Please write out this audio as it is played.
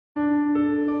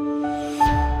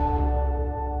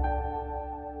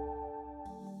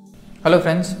Hello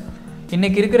friends,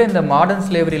 இன்றைக்கி இருக்கிற இந்த மாடர்ன்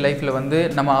ஸ்லேவரி லைஃப்பில் வந்து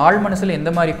நம்ம ஆழ் மனசில் எந்த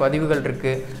மாதிரி பதிவுகள்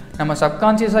இருக்குது, நம்ம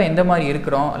சப்கான்ஷியஸாக எந்த மாதிரி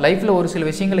இருக்கிறோம், லைஃப்பில் ஒரு சில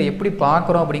விஷயங்களை எப்படி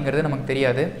பார்க்குறோம் அப்படிங்கிறது நமக்கு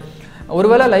தெரியாது.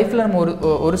 ஒருவேளை லைஃப்பில் நம்ம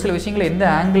ஒரு சில விஷயங்களை எந்த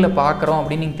ஆங்கிளில் பார்க்குறோம்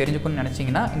அப்படின்னு நீங்கள் தெரிஞ்சுக்கணும்னு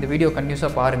நினச்சிங்கன்னா இந்த வீடியோ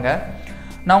கண்டினியூஸாக பாருங்கள்.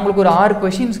 நான் உங்களுக்கு ஒரு 6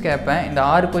 கொஷின்ஸ் கேட்பேன். இந்த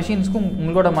 6 கொஷின்ஸ்க்கும்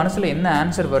உங்களோட மனசில் என்ன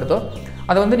ஆன்சர் வருதோ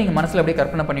அதை வந்து நீங்கள் மனசில் அப்படியே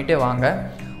கற்பனை பண்ணிகிட்டே வாங்க.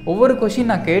 ஒவ்வொரு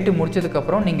கொஷின் நான் கேட்டு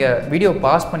முடிச்சதுக்கப்புறம் நீங்கள் வீடியோ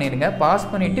பாஸ் பண்ணிடுங்க. பாஸ்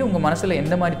பண்ணிவிட்டு உங்கள் மனசில்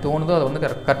எந்த மாதிரி தோணுதோ அதை வந்து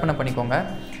கற்பனை பண்ணிக்கோங்க.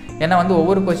 ஏன்னா வந்து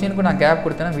ஒவ்வொரு கொஷினுக்கும் நான் கேப்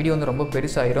கொடுத்தேன்னா வீடியோ வந்து ரொம்ப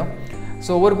பெருசாயிரும். ஸோ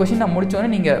ஒவ்வொரு கொஷின் நான் முடித்தோடனே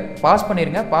நீங்கள் பாஸ்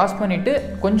பண்ணிடுங்க. பாஸ் பண்ணிவிட்டு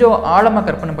கொஞ்சம் ஆழமாக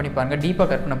கற்பனை பண்ணிப்பாருங்க, டீப்பாக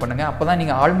கற்பனை பண்ணுங்கள். அப்போ தான்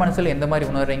நீங்கள் ஆழ் மனசில் எந்த மாதிரி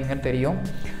உணர்றீங்கன்னு தெரியும்.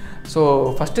 ஸோ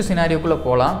ஃபஸ்ட்டு சினாரியோக்குள்ளே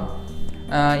போகலாம்.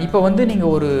 இப்போ வந்து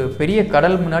நீங்கள் ஒரு பெரிய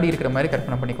கடல் முன்னாடி இருக்கிற மாதிரி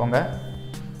கற்பனை பண்ணிக்கோங்க.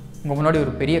 உங்கள் முன்னாடி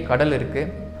ஒரு பெரிய கடல் இருக்குது.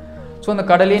 ஸோ அந்த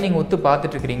கடலையே நீங்கள் ஒத்து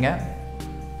பார்த்துட்ருக்கிறீங்க.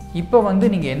 இப்போ வந்து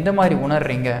நீங்கள் எந்த மாதிரி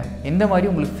உணர்றீங்க, எந்த மாதிரி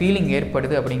உங்களுக்கு ஃபீலிங்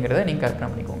ஏற்படுது அப்படிங்கிறத நீங்கள் கற்பனை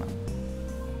பண்ணிக்கோங்க.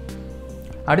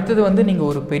 அடுத்தது வந்து நீங்கள்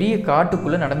ஒரு பெரிய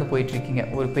காட்டுக்குள்ளே நடந்து போயிட்டுருக்கீங்க.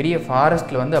 ஒரு பெரிய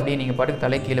ஃபாரஸ்ட்டில் வந்து அப்படியே நீங்கள் பாட்டுக்கு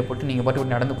தலை கீழே போட்டு நீங்கள்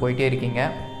பாட்டுக்கு நடந்து போயிட்டே இருக்கீங்க.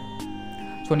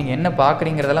 ஸோ நீங்கள் என்ன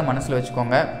பார்க்குறீங்கிறதெல்லாம் மனசில்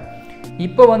வச்சுக்கோங்க.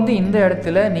 இப்போ வந்து இந்த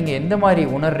இடத்துல நீங்கள் எந்த மாதிரி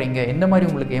உணர்றீங்க, எந்த மாதிரி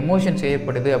உங்களுக்கு எமோஷன்ஸ்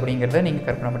ஏற்படுது அப்படிங்கிறத நீங்கள்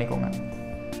கற்பனை பண்ணிக்கோங்க.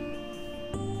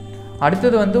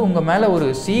 அடுத்தது வந்து உங்கள் மேலே ஒரு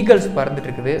சீகல்ஸ் பறந்துட்டு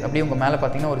இருக்குது. அப்படியே உங்கள் மேலே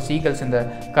பார்த்தீங்கன்னா ஒரு சீகல்ஸ், இந்த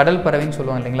கடல் பறவைன்னு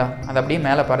சொல்லுவாங்க இல்லைங்களா, அது அப்படியே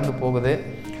மேலே பறந்து போகுது.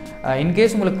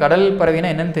 இன்கேஸ் உங்களுக்கு கடல்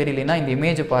பறவைனா என்னென்னு தெரியலனா இந்த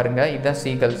இமேஜை பாருங்கள், இதுதான்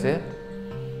சீகல்ஸு.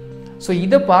 ஸோ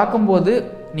இதை பார்க்கும்போது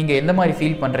நீங்கள் எந்த மாதிரி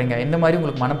ஃபீல் பண்ணுறீங்க, எந்த மாதிரி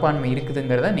உங்களுக்கு மனப்பான்மை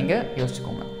இருக்குதுங்கிறத நீங்கள்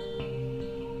யோசிச்சுக்கோங்க.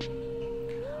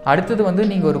 அடுத்தது வந்து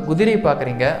நீங்கள் ஒரு குதிரை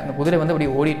பார்க்குறீங்க. அந்த குதிரை வந்து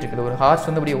அப்படியே ஓடிட்டுருக்குது, ஒரு ஹார்ஸ்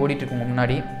வந்து அப்படியே ஓடிட்டுருக்கு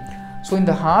முன்னாடி. ஸோ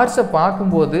இந்த ஹார்ஸை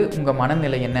பார்க்கும்போது உங்கள்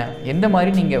மனநிலை என்ன, எந்த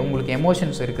மாதிரி நீங்கள் உங்களுக்கு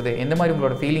எமோஷன்ஸ் இருக்குது, எந்த மாதிரி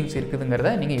உங்களோட ஃபீலிங்ஸ் இருக்குதுங்கிறத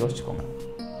நீங்கள் யோசிச்சுக்கோங்க.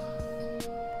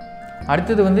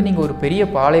 அடுத்தது வந்து நீங்கள் ஒரு பெரிய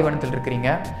பாலைவனத்தில் இருக்கிறீங்க.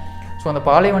 ஸோ அந்த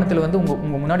பாலைவனத்தில் வந்து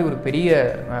உங்கள் முன்னாடி ஒரு பெரிய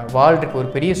வால் இருக்குது, ஒரு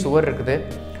பெரிய சுவர் இருக்குது.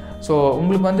 ஸோ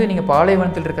உங்களுக்கு வந்து நீங்கள்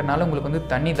பாலைவனத்தில் இருக்கிறனால உங்களுக்கு வந்து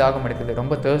தண்ணி தாகம் எடுக்குது,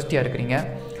 ரொம்ப தேர்ஸ்டியாக இருக்கிறீங்க.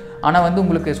 ஆனால் வந்து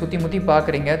உங்களுக்கு சுற்றி முற்றி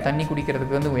பார்க்குறீங்க, தண்ணி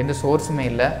குடிக்கிறதுக்கு வந்து எந்த சோர்ஸுமே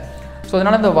இல்லை. ஸோ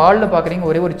அதனால் அந்த வாலில் பார்க்குறீங்க,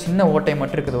 ஒரே ஒரு சின்ன ஓட்டை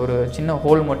மட்டும் இருக்குது, ஒரு சின்ன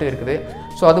ஹோல் மட்டும் இருக்குது.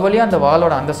 ஸோ அது வழியாக அந்த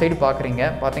வாலோட அந்த சைடு பார்க்குறீங்க.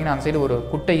 பார்த்தீங்கன்னா அந்த சைடு ஒரு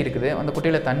குட்டை இருக்குது, அந்த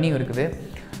குட்டையில் தண்ணியும் இருக்குது.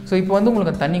 ஸோ இப்போ வந்து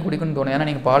உங்களுக்கு அந்த தண்ணி குடிக்கணும்னு தோணும். ஏன்னா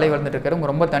நீங்கள் பாலை வளர்ந்துட்டு இருக்கிற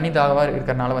உங்கள் ரொம்ப தண்ணி தாகமாக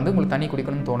இருக்கிறனால வந்து உங்களுக்கு தண்ணி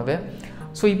குடிக்கணும்னு தோணுது.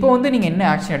 ஸோ இப்போ வந்து நீங்கள் என்ன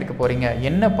ஆக்ஷன் எடுக்க போகிறீங்க,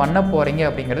 என்ன பண்ண போகிறீங்க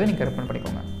அப்படிங்கிறத நீங்கள் கற்பனை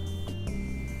பண்ணிக்கோங்க.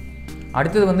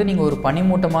 அடுத்தது வந்து நீங்கள் ஒரு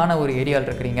பனிமூட்டமான ஒரு ஏரியாவில்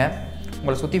இருக்கிறீங்க.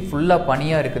 உங்களை சுற்றி ஃபுல்லாக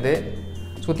பனியாக இருக்குது.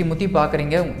 சுற்றி முற்றி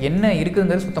பார்க்குறீங்க, என்ன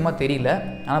இருக்குதுங்கிறது சுத்தமாக தெரியல,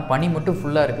 ஆனால் பனி மட்டும்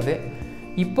ஃபுல்லாக இருக்குது.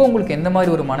 இப்போ உங்களுக்கு எந்த மாதிரி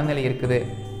ஒரு மனநிலை இருக்குது,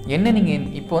 என்ன நீங்கள்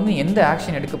இப்போ வந்து எந்த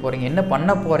ஆக்ஷன் எடுக்க போகிறீங்க, என்ன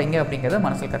பண்ண போகிறீங்க அப்படிங்கிறத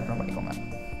மனசில் கற்பனை பண்ணிக்கோங்க.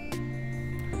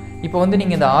 இப்போ வந்து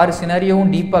நீங்கள் இந்த 6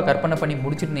 சினாரியோவும் டீப்பாக கற்பனை பண்ணி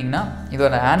முடிச்சிருந்தீங்கன்னா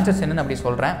இதோட ஆன்சர்ஸ் என்னென்னு அப்படி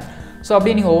சொல்கிறேன். ஸோ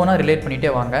அப்படியே நீங்கள் ஒவ்வொன்றா ரிலேட்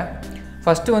பண்ணிகிட்டே வாங்க.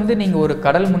 ஃபஸ்ட்டு வந்து நீங்கள் ஒரு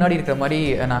கடல் முன்னாடி இருக்கிற மாதிரி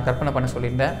நான் கற்பனை பண்ண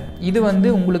சொல்லியிருந்தேன். இது வந்து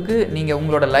உங்களுக்கு நீங்கள்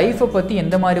உங்களோட லைஃப்பை பற்றி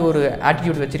எந்த மாதிரி ஒரு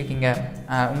ஆட்டிடியூட் வச்சுருக்கீங்க,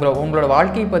 உங்களோட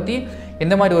வாழ்க்கையை பற்றி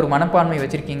எந்த மாதிரி ஒரு மனப்பான்மை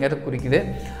வச்சுருக்கீங்கிறது குறிக்குது.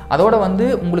 அதோட வந்து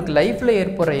உங்களுக்கு லைஃப்பில்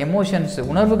ஏற்படுற எமோஷன்ஸ்,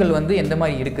 உணர்வுகள் வந்து எந்த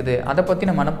மாதிரி இருக்குது, அதை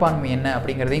பற்றின மனப்பான்மை என்ன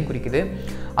அப்படிங்கிறதையும் குறிக்குது.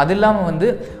 அது இல்லாமல் வந்து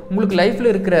உங்களுக்கு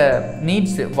லைஃப்பில் இருக்கிற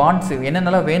நீட்ஸு, வாண்ட்ஸு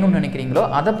என்னென்னலாம் வேணும்னு நினைக்கிறீங்களோ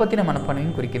அதை பற்றின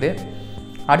மனப்பான்மையும் குறிக்குது.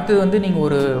 அடுத்தது வந்து நீங்கள்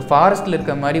ஒரு ஃபாரஸ்ட்டில்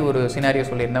இருக்கிற மாதிரி ஒரு சினாரியோ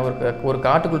சொல்லியிருந்தேன், ஒரு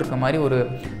காட்டுக்குள் இருக்கிற மாதிரி ஒரு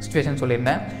சுச்சுவேஷன்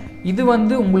சொல்லியிருந்தேன். இது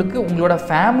வந்து உங்களுக்கு உங்களோட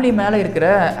ஃபேமிலி மேலே இருக்கிற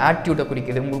ஆட்டிடியூட்டை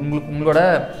குறிக்குது, உங்களோட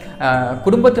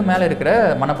குடும்பத்து மேலே இருக்கிற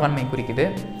மனப்பான்மை குறிக்குது.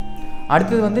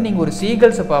 அடுத்தது வந்து நீங்கள் ஒரு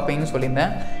சீகல்ஸை பார்ப்பீங்கன்னு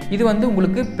சொல்லியிருந்தேன். இது வந்து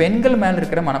உங்களுக்கு பெண்கள் மேலே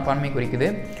இருக்கிற மனப்பான்மை குறிக்குது.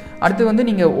 அடுத்து வந்து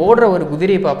நீங்கள் ஓடுற ஒரு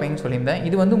குதிரையை பார்ப்பீங்கன்னு சொல்லியிருந்தேன்.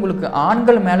 இது வந்து உங்களுக்கு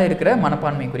ஆண்கள் மேலே இருக்கிற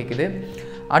மனப்பான்மை குறிக்குது.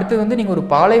 அடுத்தது வந்து நீங்கள் ஒரு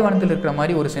பாலைவனத்தில் இருக்கிற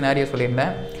மாதிரி ஒரு சினாரியோ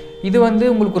சொல்லியிருந்தேன். இது வந்து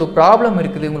உங்களுக்கு ஒரு ப்ராப்ளம்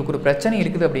இருக்குது, உங்களுக்கு ஒரு பிரச்சனை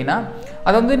இருக்குது அப்படின்னா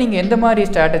அதை வந்து நீங்கள் எந்த மாதிரி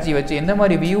ஸ்ட்ராட்டஜி வச்சு, எந்த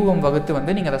மாதிரி வியூகம் வகுத்து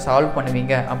வந்து நீங்கள் அதை சால்வ்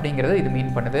பண்ணுவீங்க அப்படிங்கிறத இது மீன்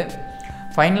பண்ணுது.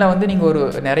 ஃபைனலாக வந்து நீங்கள் ஒரு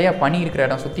நிறையா பனி இருக்கிற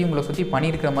இடம், உங்களை சுற்றி பனி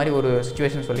இருக்கிற மாதிரி ஒரு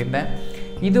சுச்சுவேஷன் சொல்லியிருந்தேன்.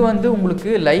 இது வந்து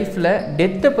உங்களுக்கு லைஃப்பில்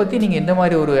டெத்தை பற்றி நீங்கள் எந்த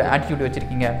மாதிரி ஒரு ஆட்டிடியூட்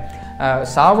வச்சுருக்கீங்க,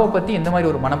 சாவை பற்றி எந்த மாதிரி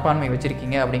ஒரு மனப்பான்மை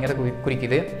வச்சுருக்கீங்க அப்படிங்கிறத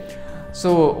குறிக்குது. ஸோ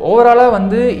ஓவராலாக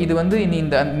வந்து இது வந்து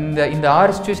இந்த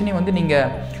 6 சிச்சுவேஷனையும் வந்து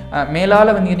நீங்கள்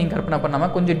மேலால் வந்து நீங்கள் கற்பனை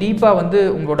பண்ணாமல் கொஞ்சம் டீப்பாக வந்து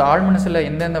உங்களோட ஆழ் மனசில்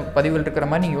எந்தெந்த பதிவுகள் இருக்கிற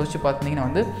மாதிரி நீங்கள் யோசிச்சு பார்த்திங்கன்னா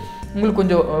வந்து உங்களுக்கு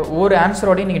கொஞ்சம் ஒவ்வொரு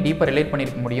ஆன்சரோடையும் நீங்கள் டீப்பாக ரிலேட்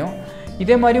பண்ணியிருக்க முடியும்.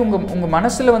 இதே மாதிரி உங்கள்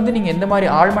மனசில் வந்து நீங்கள் எந்த மாதிரி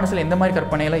ஆழ் மனசில் எந்த மாதிரி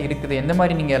கற்பனையெல்லாம் இருக்குது, எந்த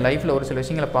மாதிரி நீங்கள் லைஃப்பில் ஒரு சில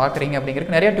விஷயங்களை பார்க்குறீங்க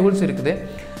அப்படிங்கிறதுக்கு நிறையா டூல்ஸ் இருக்குது.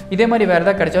 இதே மாதிரி வேறு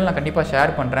ஏதாவது கிடைச்சாலும் நான் கண்டிப்பாக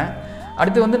ஷேர் பண்ணுறேன்.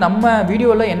 அடுத்து வந்து நம்ம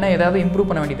வீடியோவில் என்ன ஏதாவது இம்ப்ரூவ்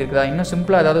பண்ண வேண்டியது இருக்குதா, இன்னும்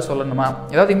சிம்பிளாக ஏதாவது சொல்லணுமா,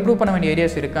 ஏதாவது இம்ப்ரூவ் பண்ண வேண்டிய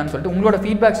ஏரியாஸ் இருக்கான்னு சொல்லிட்டு உங்களோட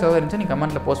ஃபீட்பேக்ஸ் ஏதாவது இருந்துச்சு நீங்கள்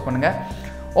கமெண்ட்டில் போஸ்ட் பண்ணுங்கள்.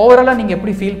 ஓவராலாக நீங்கள்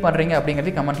எப்படி ஃபீல் பண்ணுறீங்க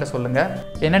அப்படிங்கிறது கமெண்ட்டில் சொல்லுங்கள்.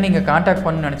 என்ன நீங்கள் காண்டாக்ட்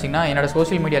பண்ணணும்னு நினச்சிங்கன்னா என்னோட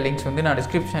சோஷியல் மீடியா லிங்க்ஸ் வந்து நான்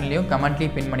டிஸ்கிரிப்ஷன்லேயும்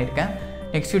கமெண்ட்லேயும் பின் பண்ணியிருக்கேன்.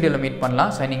 நெக்ஸ்ட் வீடியோவில் மீட்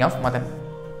பண்ணலாம். Signing off Madan.